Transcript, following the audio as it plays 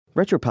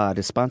Retropod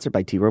is sponsored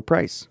by T. Rowe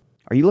Price.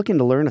 Are you looking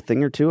to learn a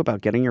thing or two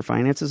about getting your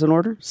finances in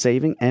order,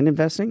 saving, and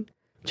investing?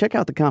 Check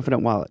out The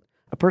Confident Wallet,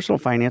 a personal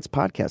finance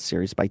podcast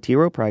series by T.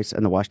 Rowe Price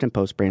and the Washington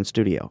Post brand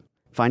studio.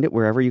 Find it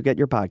wherever you get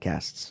your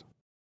podcasts.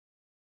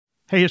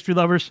 Hey, history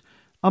lovers.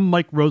 I'm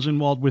Mike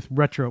Rosenwald with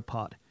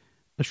Retropod,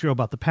 a show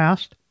about the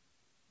past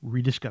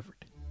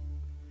rediscovered.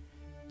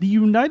 The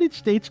United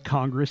States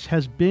Congress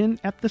has been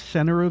at the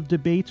center of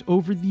debates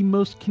over the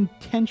most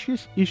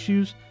contentious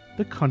issues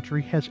the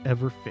country has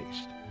ever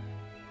faced: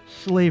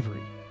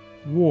 slavery,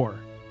 war,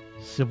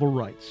 civil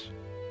rights.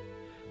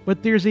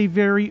 But there's a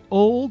very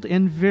old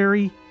and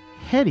very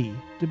heady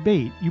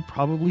debate you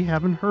probably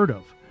haven't heard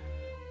of.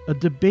 A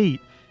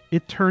debate,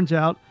 it turns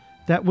out,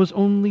 that was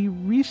only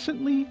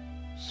recently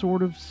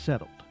sort of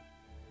settled.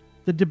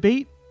 The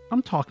debate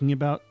I'm talking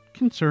about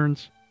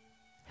concerns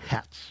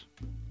hats.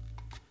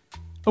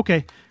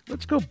 Okay,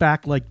 let's go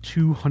back like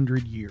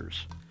 200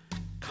 years.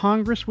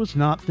 Congress was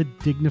not the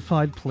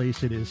dignified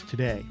place it is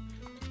today.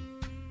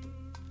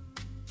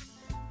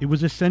 It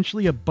was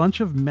essentially a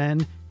bunch of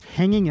men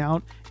hanging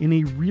out in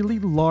a really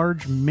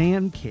large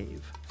man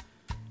cave.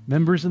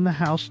 Members in the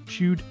House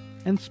chewed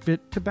and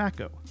spit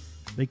tobacco.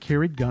 They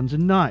carried guns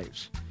and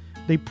knives.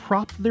 They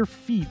propped their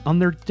feet on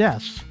their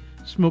desks,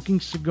 smoking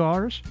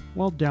cigars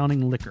while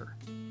downing liquor.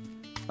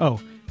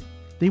 Oh,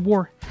 they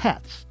wore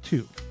hats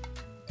too.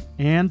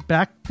 And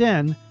back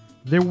then,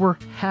 there were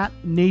hat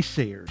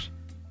naysayers.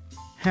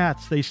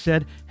 Hats, they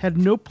said, had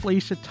no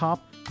place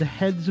atop the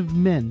heads of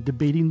men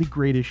debating the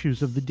great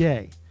issues of the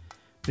day.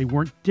 They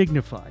weren't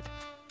dignified.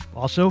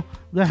 Also,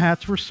 the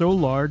hats were so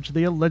large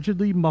they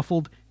allegedly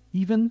muffled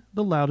even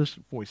the loudest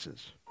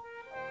voices.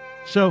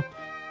 So,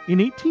 in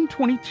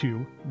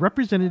 1822,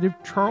 Representative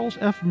Charles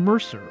F.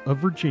 Mercer of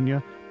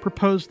Virginia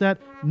proposed that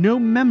no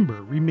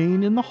member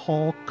remain in the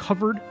hall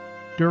covered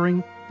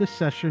during the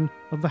session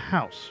of the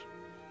House.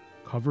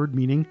 Covered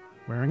meaning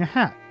wearing a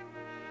hat.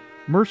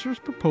 Mercer's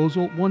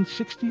proposal won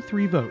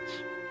 63 votes,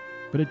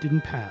 but it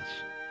didn't pass.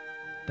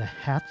 The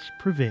hats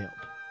prevailed.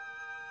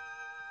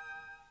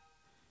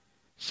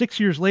 6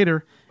 years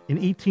later, in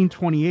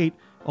 1828,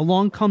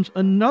 along comes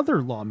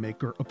another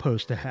lawmaker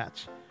opposed to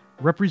hats,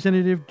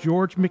 Representative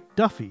George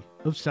McDuffie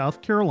of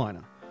South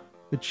Carolina,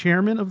 the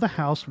chairman of the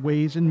House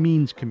Ways and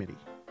Means Committee.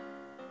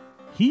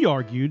 He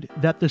argued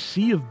that the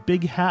sea of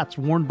big hats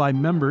worn by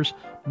members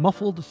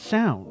muffled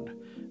sound,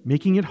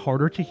 making it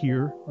harder to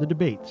hear the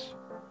debates.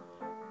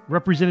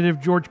 Representative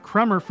George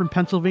Kremer from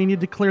Pennsylvania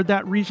declared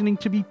that reasoning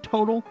to be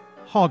total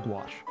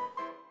hogwash.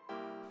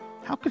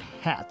 How could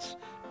hats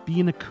be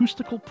an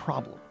acoustical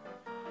problem?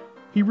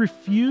 He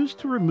refused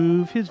to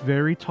remove his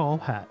very tall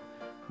hat,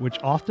 which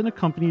often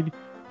accompanied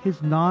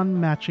his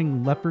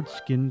non-matching leopard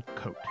skin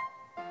coat.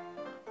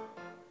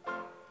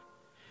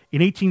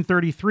 In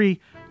 1833,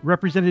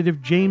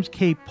 Representative James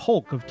K.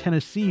 Polk of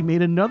Tennessee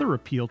made another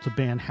appeal to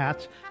ban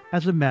hats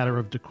as a matter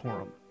of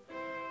decorum.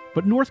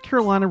 But North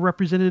Carolina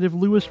Representative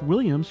Lewis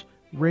Williams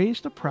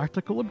raised a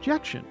practical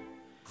objection.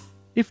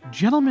 If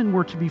gentlemen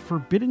were to be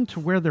forbidden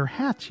to wear their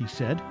hats, he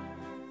said,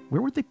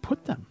 where would they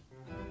put them?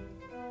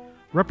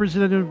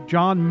 Representative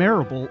John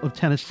Marrable of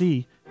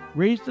Tennessee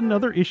raised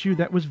another issue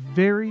that was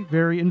very,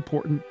 very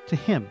important to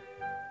him: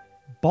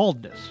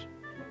 baldness.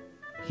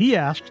 He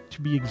asked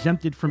to be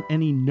exempted from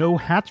any no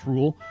hats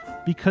rule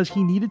because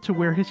he needed to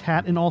wear his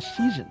hat in all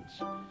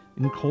seasons,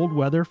 in cold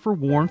weather for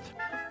warmth,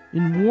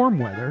 in warm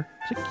weather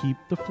to keep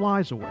the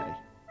flies away.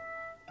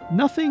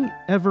 Nothing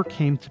ever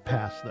came to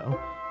pass, though.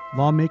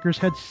 Lawmakers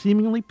had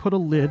seemingly put a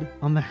lid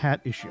on the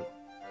hat issue.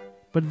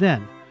 But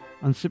then,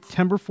 on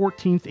September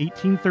 14,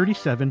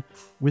 1837,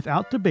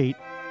 without debate,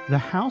 the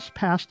House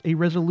passed a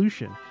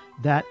resolution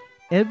that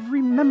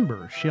every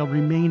member shall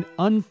remain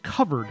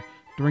uncovered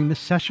during the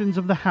sessions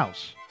of the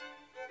House.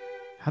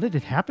 How did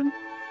it happen?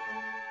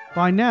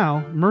 By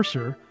now,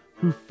 Mercer,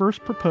 who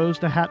first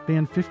proposed a hat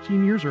ban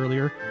 15 years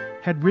earlier,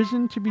 had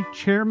risen to be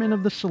chairman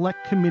of the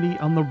Select Committee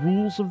on the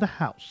Rules of the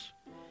House.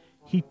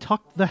 He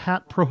tucked the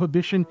hat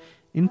prohibition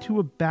into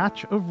a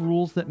batch of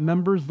rules that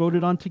members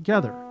voted on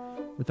together,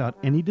 without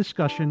any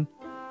discussion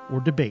or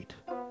debate.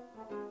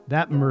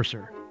 That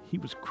Mercer, he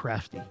was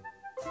crafty.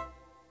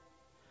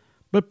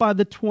 But by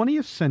the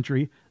 20th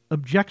century,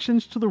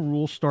 objections to the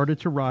rule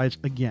started to rise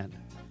again.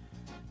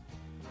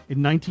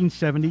 In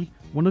 1970,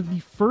 one of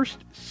the first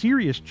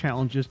serious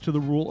challenges to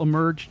the rule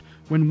emerged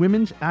when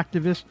women's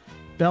activist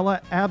Bella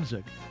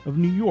Abzug of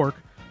New York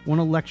won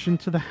election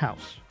to the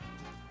House.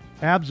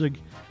 Abzug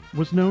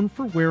was known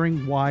for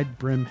wearing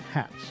wide-brim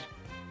hats.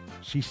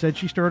 She said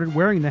she started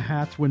wearing the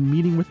hats when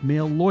meeting with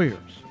male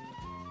lawyers.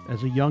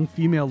 As a young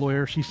female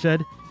lawyer, she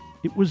said,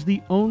 it was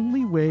the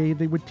only way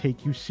they would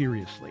take you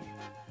seriously.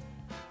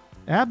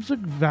 Abzug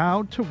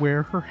vowed to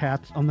wear her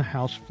hats on the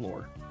House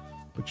floor,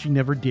 but she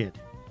never did.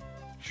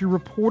 She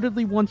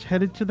reportedly once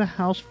headed to the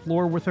House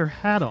floor with her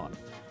hat on,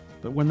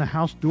 but when the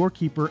House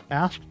doorkeeper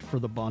asked for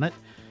the bonnet,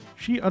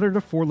 she uttered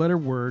a four-letter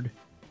word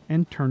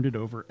and turned it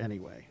over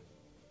anyway.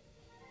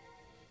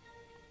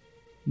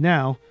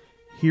 Now,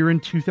 here in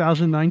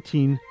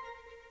 2019,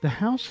 the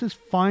House has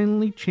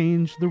finally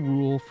changed the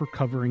rule for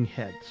covering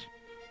heads.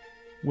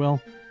 Well,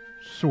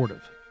 sort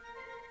of.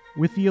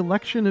 With the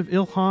election of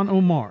Ilhan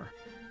Omar,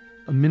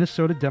 a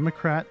Minnesota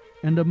Democrat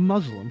and a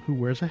Muslim who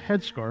wears a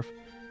headscarf,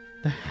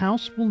 the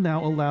House will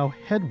now allow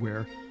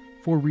headwear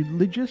for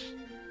religious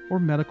or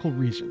medical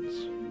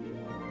reasons.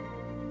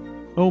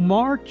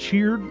 Omar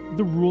cheered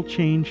the rule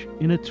change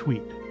in a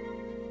tweet.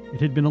 It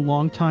had been a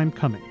long time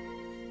coming.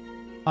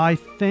 "I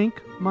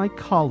thank my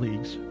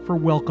colleagues for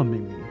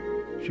welcoming me,"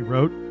 she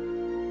wrote,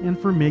 "and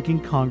for making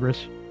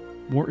Congress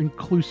more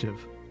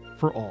inclusive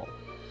for all."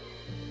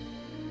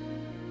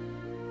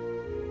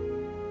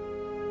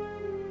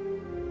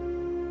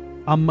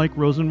 I'm Mike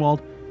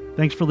Rosenwald.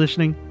 Thanks for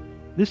listening.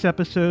 This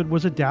episode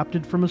was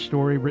adapted from a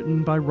story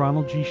written by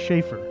Ronald G.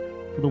 Schaefer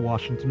for The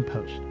Washington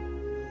Post.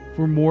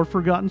 For more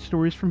forgotten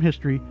stories from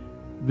history,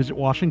 visit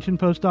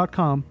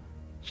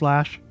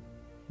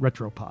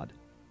WashingtonPost.com/Retropod.